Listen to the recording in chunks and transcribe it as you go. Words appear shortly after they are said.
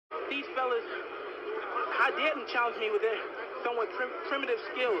these fellas, how dare them challenge me with their somewhat primitive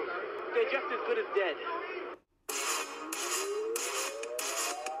skills? They're just as good as dead.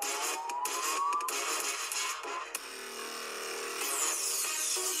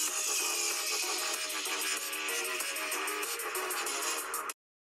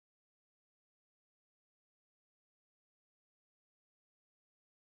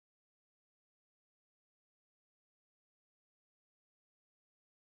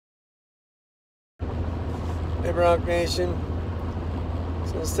 Hey Bronc Nation.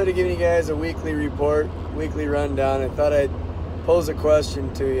 So instead of giving you guys a weekly report, weekly rundown, I thought I'd pose a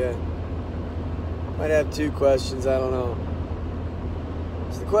question to you. Might have two questions, I don't know.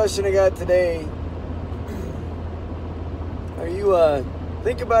 So the question I got today, are you,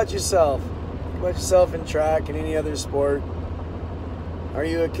 think about yourself. Think about yourself in track and any other sport. Are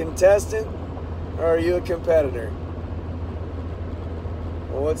you a contestant or are you a competitor?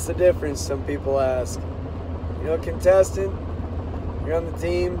 Well, what's the difference, some people ask. You know, a contestant, you're on the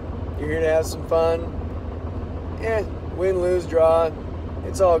team, you're here to have some fun. Yeah, win, lose, draw,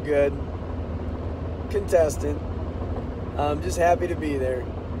 it's all good. Contestant, I'm just happy to be there.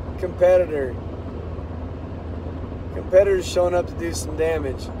 Competitor, competitors showing up to do some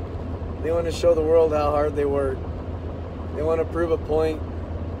damage. They want to show the world how hard they work. They want to prove a point.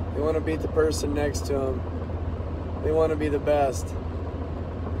 They want to beat the person next to them. They want to be the best.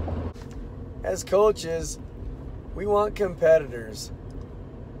 As coaches, we want competitors.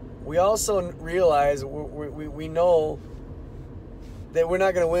 We also realize, we know that we're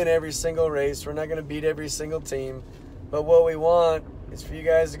not going to win every single race. We're not going to beat every single team. But what we want is for you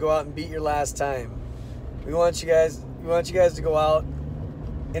guys to go out and beat your last time. We want you guys to go out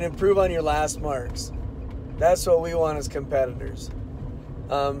and improve on your last marks. That's what we want as competitors.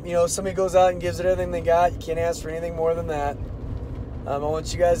 You know, somebody goes out and gives it everything they got. You can't ask for anything more than that. I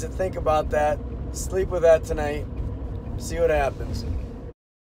want you guys to think about that. Sleep with that tonight. See what happens.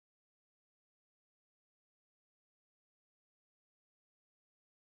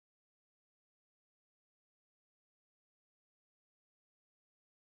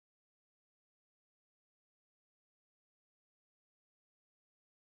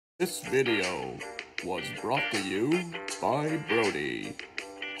 This video was brought to you by Brody.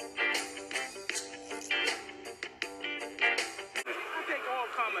 I take all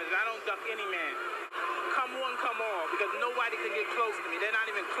comers. I don't duck any man. Come one, come all, because nobody can get close to me. They're not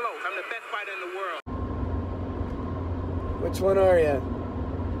even close. I'm the best fighter in the world. Which one are you?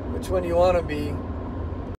 Which one do you want to be?